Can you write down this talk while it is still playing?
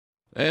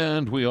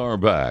And we are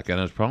back. And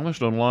as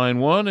promised, on line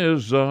one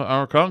is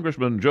our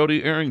Congressman,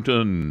 Jodey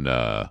Arrington.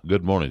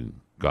 Good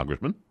morning,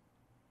 Congressman.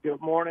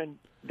 Good morning,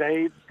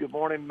 Dave. Good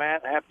morning,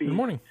 Matt. Happy Good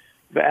morning.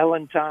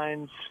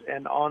 Valentine's.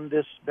 And on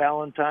this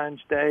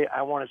Valentine's Day,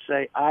 I want to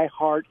say I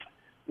heart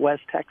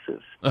West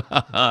Texas.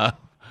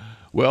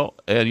 Well,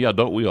 and yeah,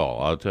 don't we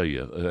all? I'll tell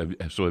you.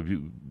 So have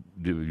you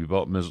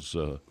bought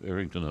Mrs.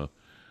 Arrington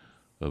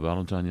a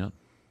Valentine yet?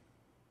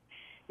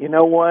 You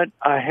know what?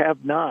 I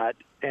have not.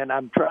 And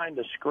I'm trying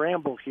to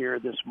scramble here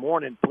this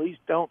morning. Please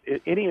don't,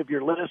 any of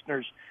your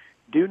listeners,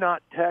 do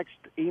not text,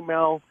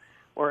 email,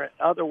 or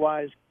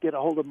otherwise get a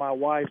hold of my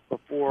wife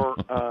before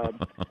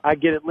I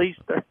get at least,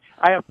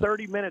 I have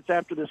 30 minutes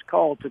after this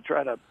call to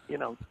try to,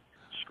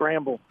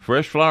 scramble.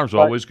 Fresh flowers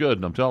are always good,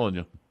 and I'm telling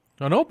you.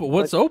 I know, but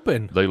what's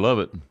open? They love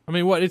it. I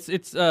mean, what? It's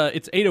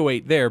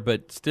 8:08 there,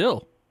 but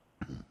still.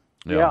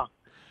 Yeah,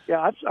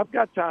 I've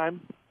got time.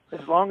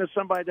 As long as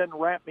somebody doesn't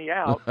rat me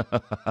out.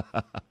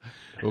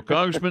 Well,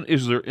 Congressman,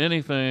 is there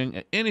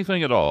anything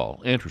at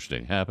all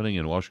interesting happening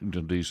in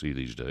Washington, D.C.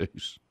 these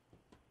days?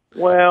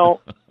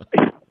 Well,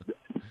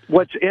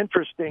 what's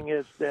interesting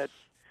is that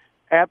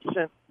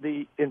absent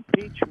the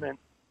impeachment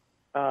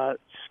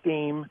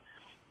scheme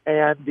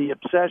and the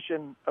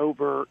obsession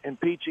over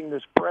impeaching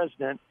this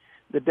president,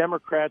 the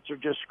Democrats are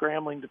just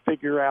scrambling to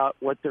figure out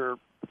what their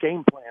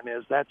game plan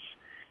is.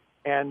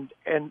 And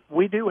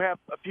we do have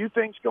a few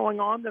things going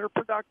on that are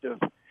productive.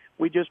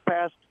 We just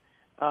passed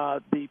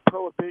the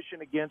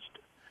prohibition against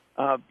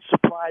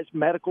surprise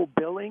medical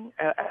billing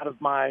out of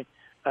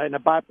in a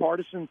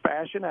bipartisan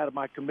fashion out of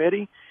my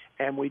committee,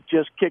 and we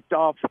just kicked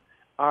off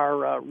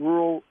our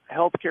rural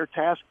health care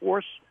task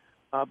force,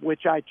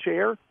 which I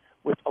chair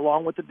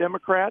along with the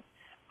Democrat.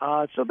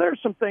 So there's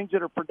some things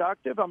that are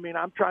productive. I mean,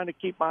 I'm trying to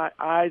keep my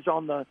eyes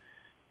on the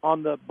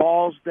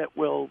balls that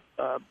will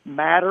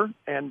matter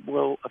and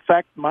will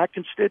affect my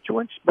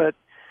constituents. But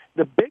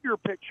the bigger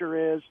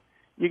picture is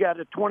you got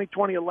a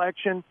 2020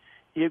 election.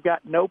 You've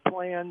got no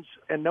plans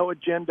and no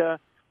agenda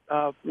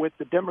with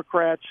the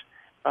Democrats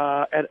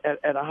at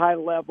a high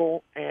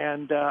level,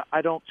 and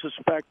I don't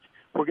suspect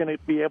we're going to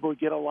be able to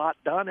get a lot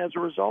done as a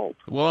result.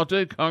 Well, I'll tell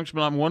you,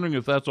 Congressman, I'm wondering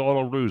if that's all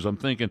a ruse. I'm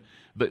thinking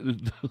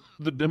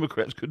the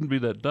Democrats couldn't be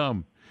that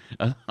dumb.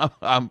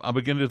 I'm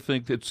beginning to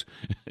think it's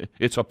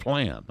a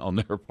plan on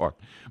their part.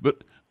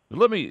 But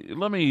let me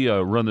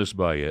run this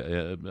by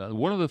you.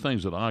 One of the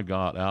things that I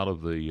got out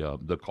of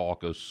the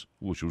caucus,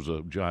 which was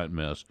a giant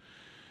mess,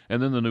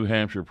 and then the New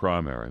Hampshire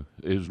primary,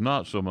 is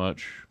not so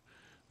much.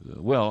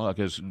 Well, I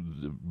guess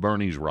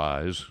Bernie's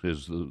rise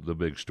is the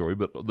big story,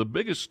 but the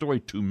biggest story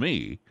to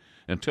me,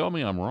 and tell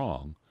me I'm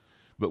wrong,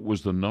 but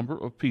was the number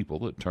of people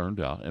that turned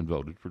out and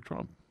voted for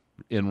Trump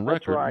in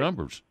record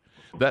numbers.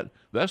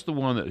 That's the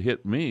one that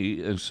hit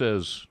me and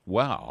says,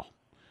 "Wow."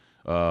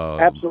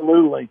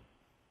 Absolutely.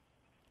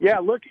 Yeah,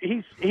 look,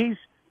 he's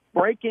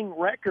breaking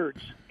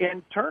records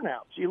in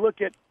turnouts. You look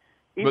at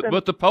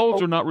but the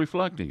polls are not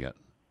reflecting it.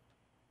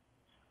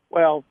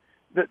 Well,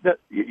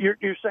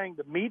 you're saying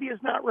the media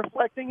is not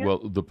reflecting it? Well,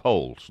 the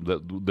polls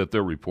that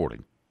they're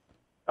reporting.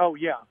 Oh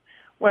yeah.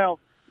 Well,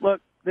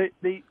 look, the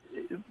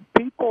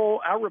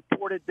people. I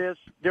reported this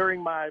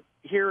during my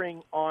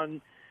hearing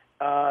on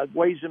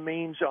Ways and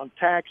Means on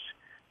tax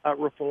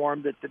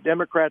reform that the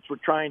Democrats were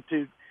trying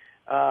to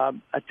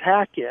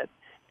attack it,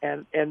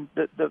 and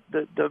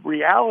the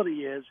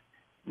reality is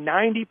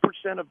 90%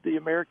 of the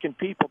American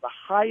people, the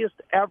highest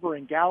ever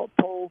in Gallup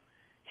poll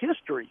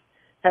history,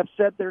 have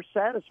said they're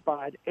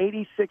satisfied.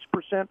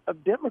 86%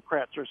 of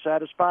Democrats are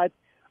satisfied.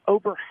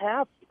 Over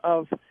half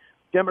of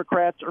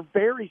Democrats are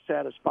very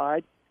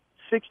satisfied.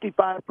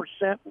 65%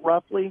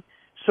 roughly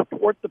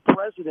support the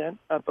president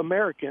of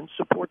Americans,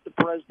 support the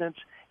president's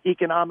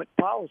economic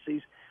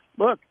policies.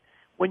 Look,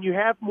 when you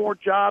have more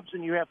jobs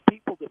and you have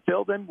people to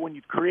fill them, when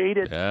you've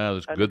created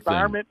an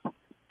environment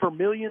for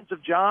millions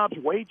of jobs,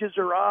 wages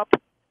are up,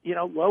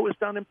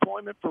 lowest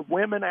unemployment for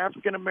women,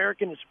 African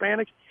American,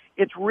 Hispanics,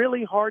 it's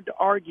really hard to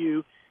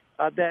argue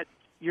that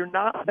you're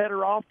not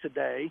better off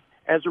today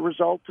as a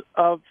result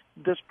of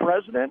this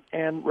president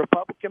and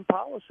Republican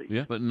policy.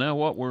 Yeah, but now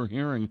what we're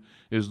hearing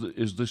is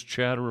this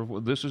chatter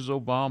of this is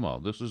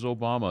Obama. This is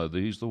Obama.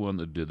 He's the one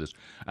that did this.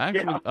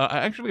 Actually, yeah. I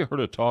actually heard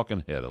a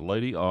talking head, a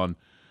lady on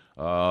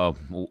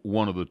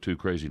one of the two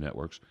crazy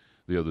networks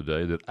the other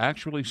day that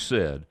actually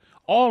said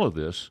all of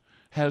this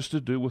has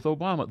to do with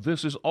Obama.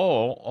 This is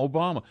all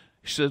Obama.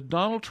 She said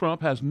Donald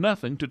Trump has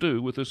nothing to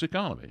do with this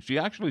economy. She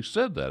actually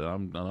said that.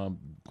 I'm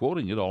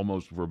quoting it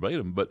almost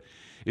verbatim, but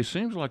it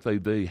seems like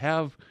they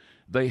have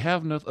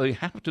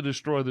to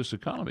destroy this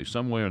economy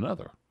some way or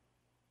another.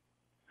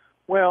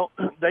 Well,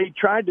 they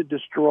tried to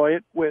destroy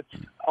it with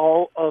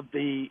all of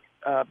the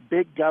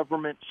big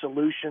government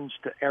solutions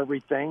to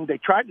everything. They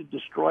tried to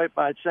destroy it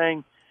by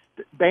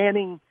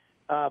banning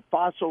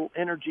fossil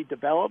energy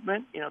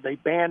development. They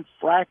banned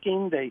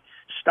fracking. They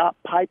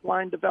stopped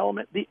pipeline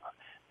development.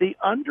 The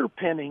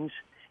underpinnings,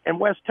 and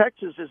West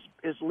Texas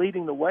is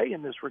leading the way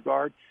in this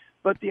regard,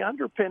 but the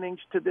underpinnings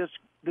to this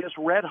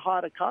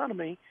red-hot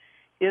economy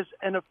is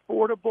an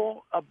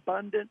affordable,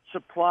 abundant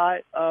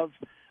supply of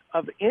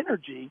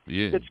energy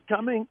that's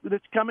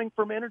coming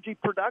from energy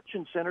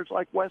production centers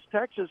like West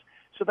Texas.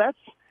 So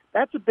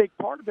that's a big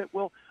part of it.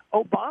 Well,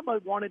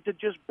 Obama wanted to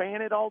just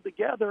ban it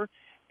altogether,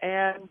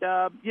 and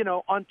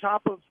on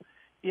top of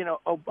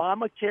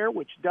Obamacare,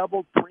 which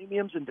doubled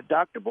premiums and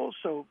deductibles,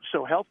 so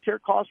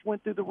healthcare costs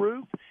went through the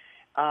roof.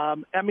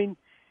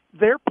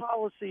 Their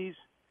policies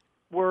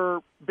were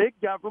big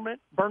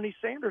government. Bernie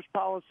Sanders'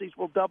 policies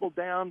will double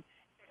down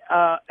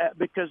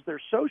because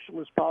they're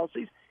socialist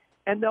policies,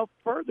 and they'll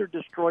further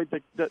destroy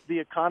the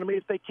economy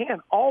if they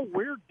can. All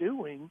we're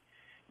doing,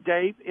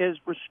 Dave, is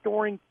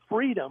restoring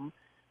freedom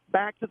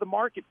back to the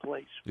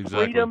marketplace.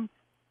 Exactly.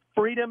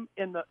 Freedom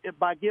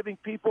by giving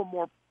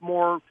people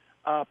more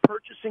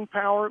purchasing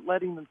power,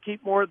 letting them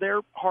keep more of their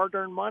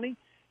hard-earned money,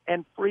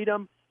 and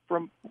freedom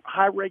from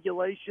high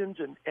regulations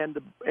and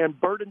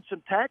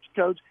burdensome tax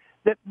codes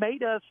that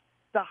made us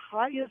the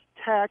highest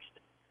taxed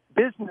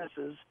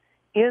businesses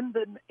in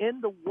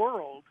the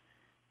world,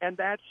 and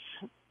that's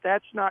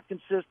not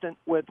consistent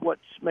with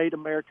what's made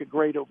America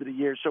great over the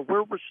years. So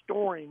we're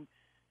restoring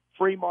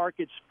free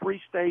markets,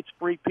 free states,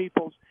 free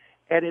peoples,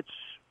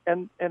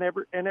 and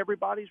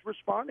everybody's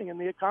responding, and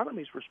the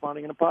economy's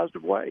responding in a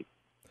positive way.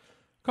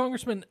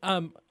 Congressman,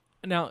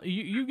 now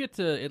you get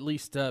to at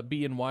least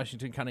be in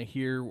Washington, kind of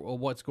hear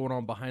what's going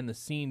on behind the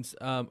scenes.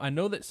 I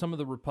know that some of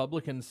the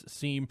Republicans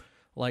seem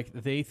like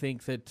they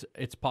think that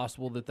it's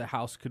possible that the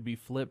House could be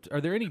flipped. Are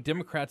there any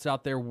Democrats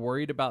out there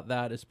worried about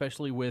that,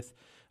 especially with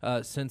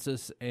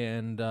census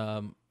and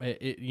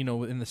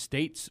in the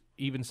states?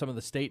 Even some of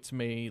the states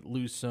may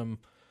lose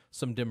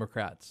some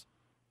Democrats.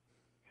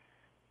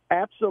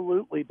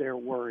 Absolutely, they're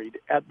worried.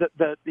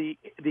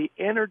 The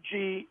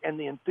energy and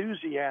the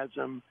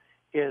enthusiasm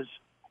is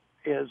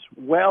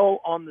well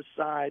on the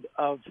side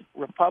of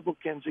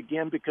Republicans,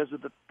 again, because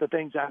of the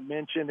things I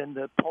mentioned, and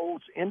the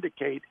polls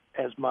indicate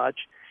as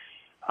much.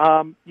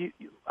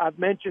 I've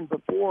mentioned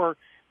before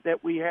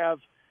that we have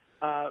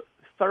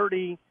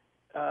 30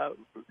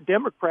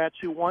 Democrats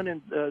who won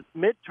in the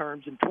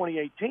midterms in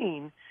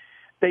 2018.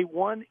 They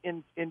won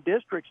in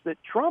districts that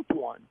Trump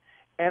won.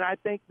 And I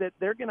think that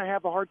they're going to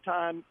have a hard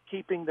time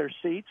keeping their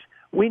seats.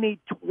 We need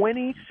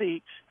 20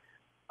 seats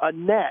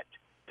net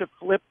to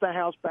flip the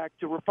House back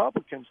to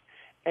Republicans.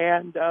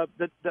 And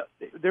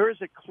there is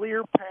a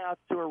clear path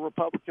to a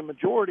Republican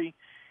majority,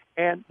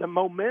 and the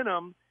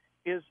momentum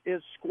is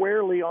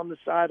squarely on the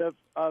side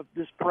of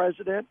this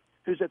president,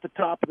 who's at the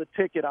top of the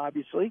ticket,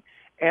 obviously,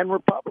 and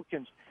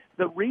Republicans.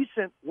 The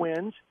recent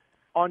wins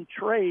on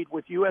trade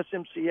with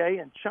USMCA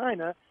and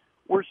China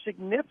were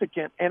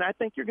significant, and I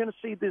think you're going to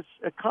see this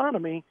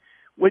economy.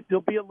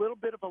 There'll be a little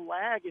bit of a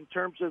lag in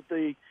terms of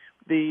the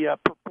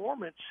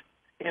performance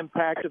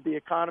impact of the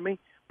economy,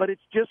 but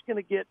it's just going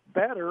to get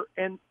better.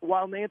 And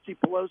while Nancy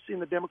Pelosi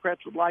and the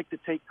Democrats would like to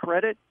take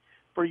credit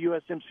for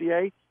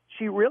USMCA,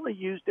 she really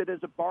used it as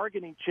a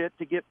bargaining chip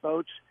to get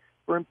votes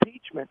for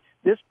impeachment.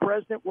 This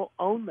president will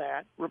own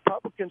that.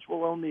 Republicans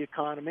will own the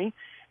economy,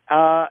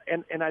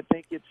 and I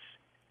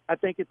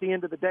think at the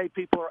end of the day,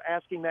 people are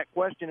asking that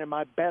question: am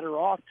I better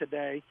off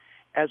today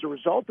as a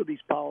result of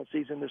these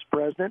policies and this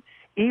president?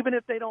 Even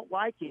if they don't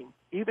like him,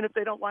 even if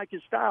they don't like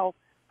his style,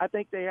 I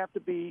think they have to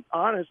be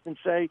honest and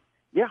say,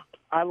 yeah,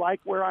 I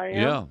like where I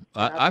am. Yeah,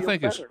 I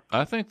think better.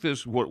 I think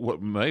this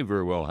what may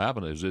very well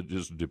happen is it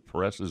just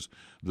depresses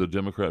the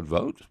Democrat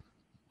vote,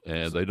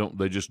 and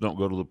they just don't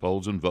go to the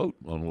polls and vote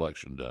on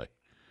Election Day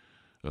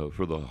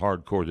for the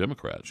hardcore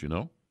Democrats.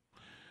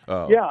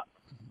 Yeah.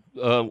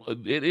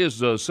 It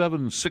is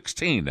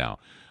 7:16 now.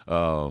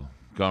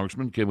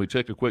 Congressman, can we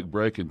take a quick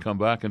break and come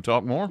back and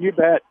talk more? You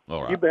bet.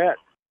 All right. You bet.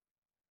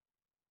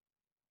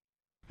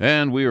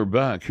 And we are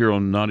back here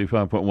on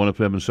 95.1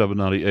 FM and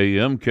 790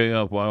 AM,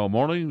 KFYO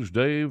Mornings.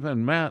 Dave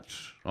and Matt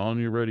on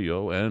your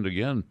radio. And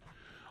again,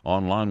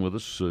 online with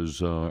us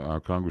is our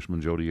Congressman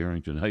Jodey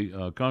Arrington. Hey,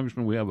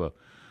 Congressman, we have a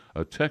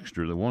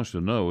texter that wants to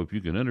know if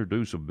you can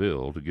introduce a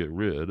bill to get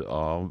rid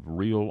of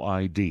Real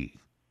ID.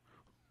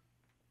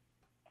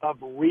 Of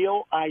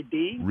Real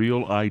ID?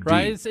 Real ID.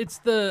 Right, it's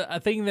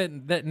the thing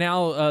that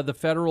now the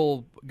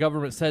federal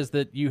government says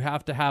that you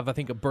have to have, I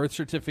think, a birth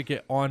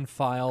certificate on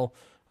file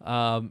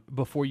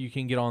before you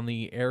can get on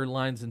the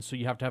airlines, and so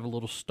you have to have a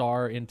little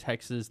star in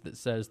Texas that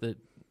says that.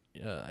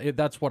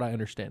 That's what I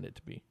understand it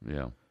to be.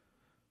 Yeah.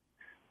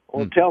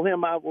 Well, tell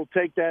him I will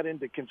take that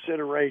into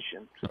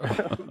consideration.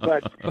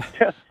 But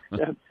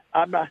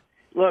I'm not.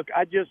 Look,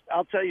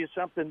 I'll tell you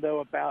something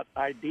though about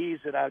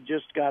IDs that I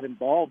just got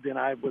involved in.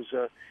 I was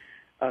a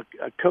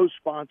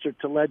co-sponsor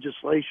to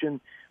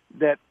legislation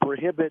that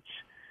prohibits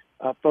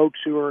folks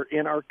who are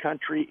in our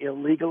country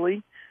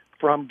illegally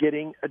from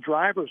getting a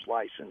driver's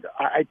license.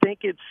 I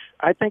think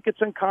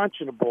it's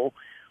unconscionable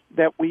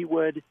that we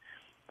would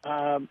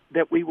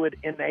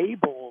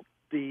enable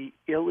the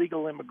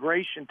illegal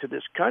immigration to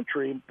this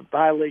country, in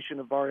violation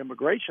of our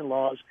immigration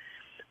laws,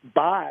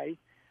 by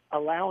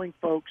allowing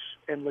folks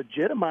and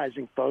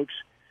legitimizing folks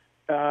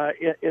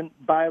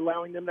by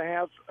allowing them to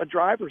have a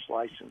driver's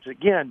license.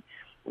 Again,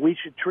 we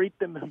should treat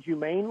them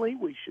humanely.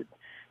 We should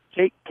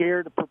take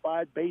care to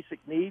provide basic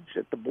needs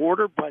at the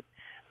border. But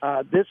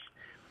a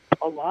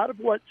lot of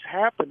what's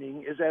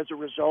happening is as a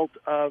result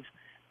of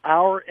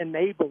our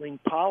enabling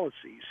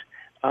policies,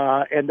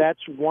 and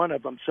that's one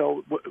of them.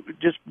 So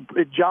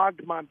it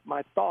jogged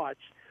my thoughts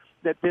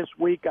that this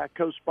week I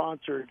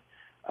co-sponsored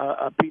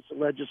a piece of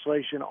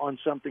legislation on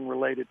something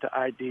related to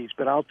IDs.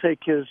 But I'll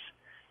take his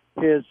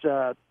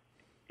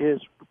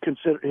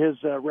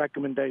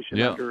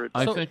recommendation under it.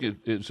 I think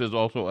it says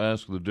also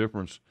ask the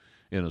difference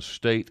in a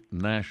state,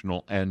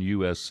 national, and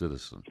U.S.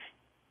 citizen.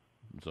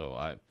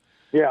 So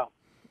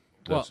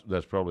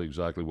that's probably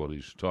exactly what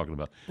he's talking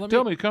about.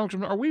 Tell me,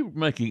 Congressman, are we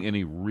making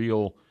any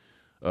real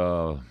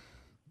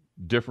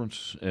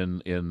difference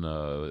in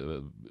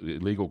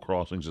illegal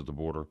crossings at the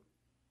border?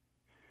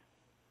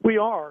 We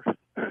are,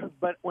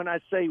 but when I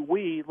say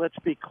we, let's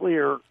be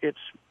clear, it's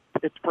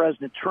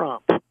President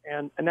Trump.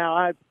 And now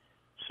I've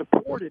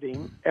supported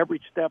him every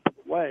step of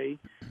the way.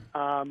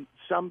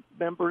 Some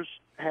members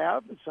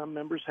have, and some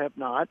members have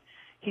not.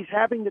 He's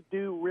having to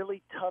do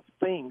really tough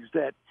things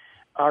that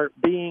are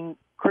being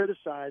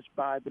criticized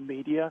by the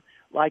media,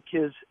 like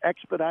his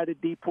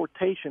expedited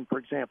deportation, for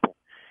example.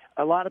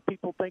 A lot of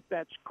people think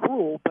that's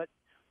cruel, but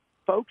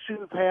folks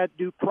who've had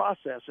due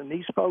process, and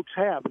these folks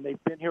have, and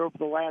they've been here over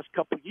the last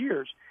couple of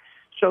years.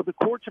 So the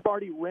courts have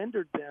already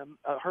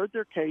heard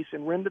their case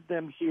and rendered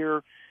them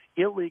here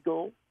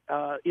illegally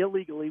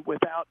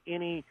without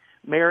any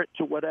merit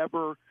to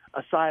whatever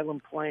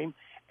asylum claim,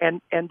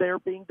 and they're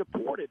being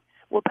deported.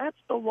 Well, that's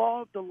the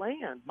law of the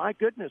land. My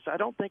goodness, I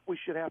don't think we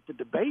should have to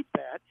debate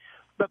that.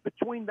 But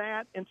between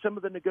that and some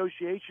of the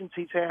negotiations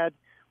he's had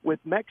with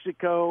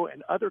Mexico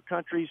and other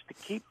countries to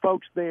keep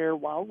folks there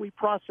while we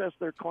process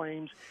their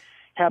claims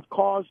have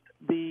caused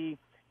the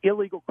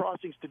illegal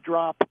crossings to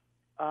drop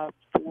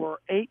for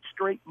 8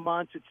 straight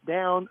months. It's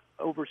down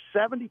over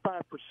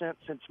 75%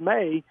 since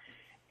May.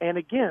 And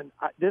again,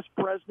 this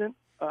president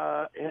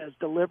has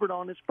delivered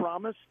on his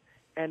promise,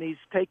 and he's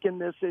taken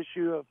this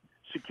issue of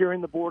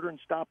securing the border and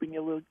stopping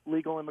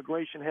illegal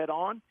immigration head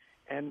on.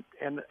 And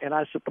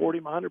I support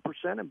him 100%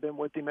 and been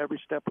with him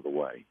every step of the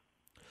way.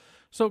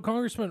 So,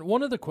 Congressman,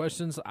 one of the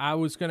questions I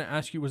was going to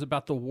ask you was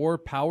about the War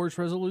Powers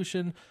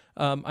Resolution.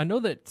 I know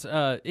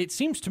that it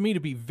seems to me to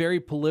be very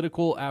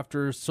political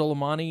after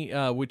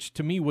Soleimani, which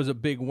to me was a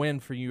big win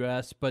for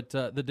U.S., but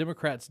the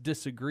Democrats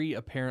disagree,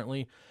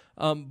 apparently.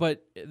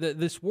 But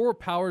this War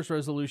Powers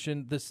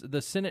Resolution,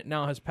 the Senate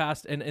now has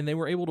passed, and they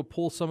were able to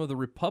pull some of the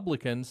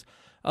Republicans.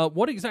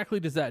 What exactly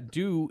does that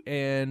do,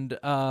 and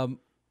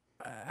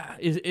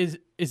is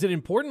it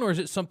important, or is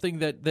it something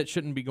that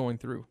shouldn't be going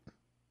through?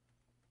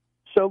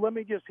 So let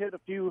me just hit a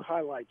few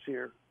highlights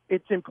here.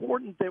 It's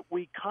important that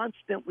we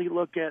constantly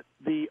look at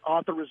the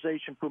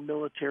authorization for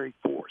military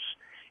force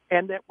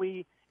and that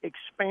we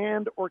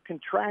expand or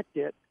contract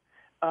it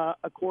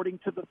according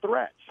to the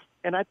threats.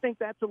 And I think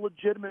that's a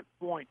legitimate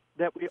point,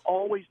 that we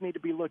always need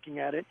to be looking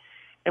at it,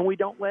 and we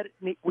don't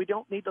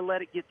need to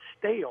let it get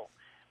stale.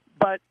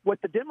 But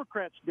what the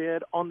Democrats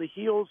did on the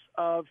heels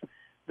of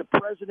the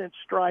president's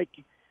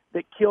strike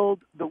that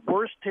killed the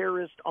worst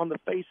terrorist on the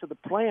face of the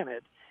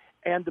planet,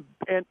 and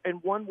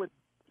one with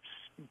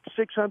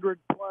 600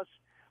 plus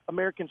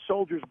American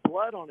soldiers'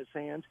 blood on his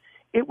hands,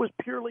 it was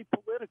purely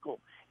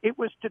political. It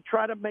was to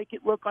try to make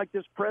it look like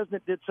this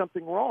president did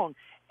something wrong.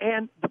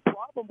 And the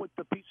problem with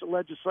the piece of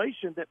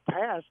legislation that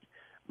passed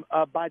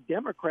by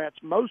Democrats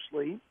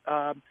mostly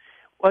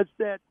was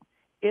that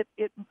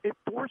it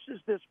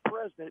forces this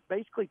president, it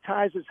basically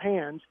ties his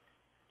hands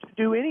to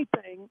do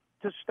anything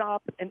to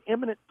stop an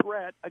imminent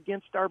threat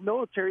against our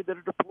military that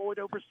are deployed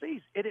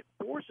overseas. It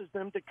forces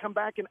them to come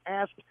back and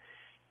ask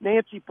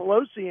Nancy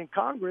Pelosi in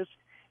Congress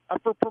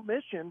for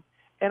permission.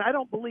 And I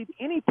don't believe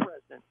any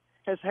president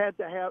has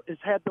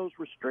had those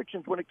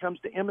restrictions when it comes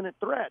to imminent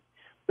threat.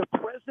 The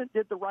president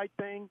did the right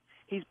thing.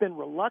 He's been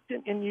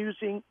reluctant in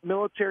using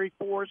military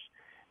force.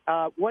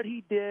 What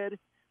he did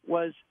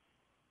was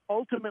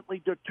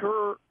ultimately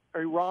deter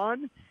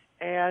Iran,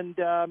 and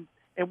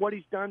what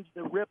he's done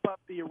to rip up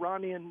the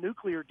Iranian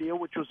nuclear deal,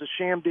 which was a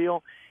sham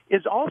deal,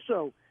 is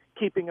also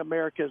keeping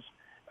Americans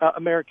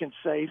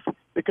safe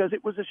because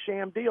it was a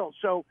sham deal.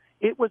 So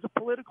it was a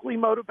politically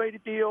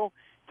motivated deal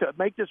to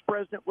make this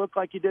president look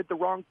like he did the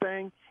wrong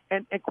thing.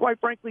 And quite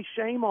frankly,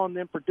 shame on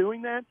them for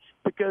doing that,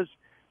 because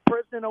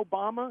President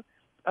Obama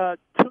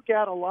took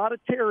out a lot of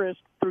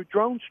terrorists through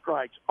drone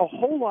strikes, a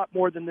whole lot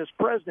more than this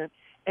president.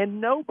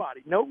 And no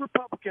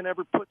Republican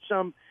ever put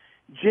some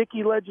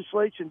jicky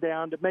legislation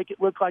down to make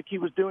it look like he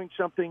was doing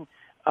something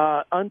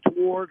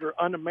untoward or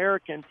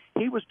un-American.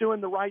 He was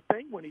doing the right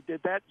thing when he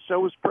did that. So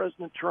was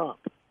President Trump.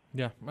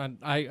 Yeah,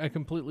 I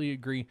completely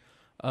agree.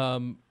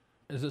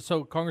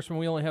 So, Congressman,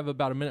 we only have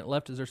about a minute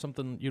left. Is there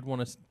something you'd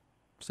want to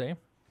say?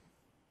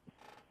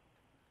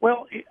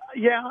 Well,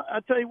 yeah,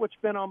 I'll tell you what's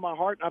been on my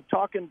heart. I'm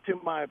talking to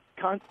my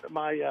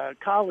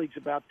colleagues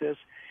about this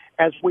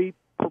as we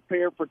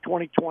prepare for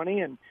 2020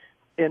 and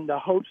in the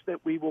hopes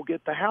that we will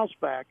get the House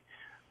back.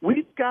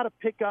 We've got to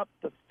pick up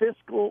the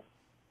fiscal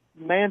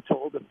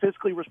mantle, the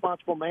fiscally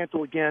responsible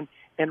mantle again,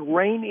 and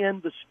rein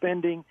in the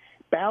spending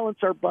balance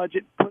our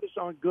budget, put us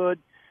on good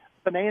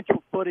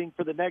financial footing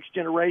for the next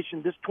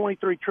generation. This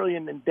 $23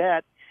 trillion in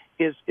debt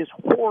is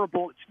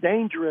horrible. It's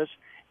dangerous,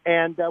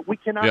 and we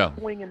cannot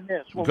swing and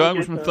miss.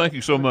 Congressman, thank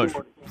you so much.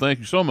 Thank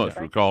you so much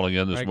for calling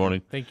in this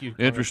morning. Thank you.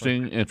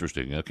 Interesting.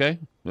 Okay,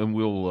 and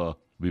we'll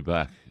be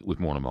back with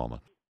more in a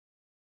moment.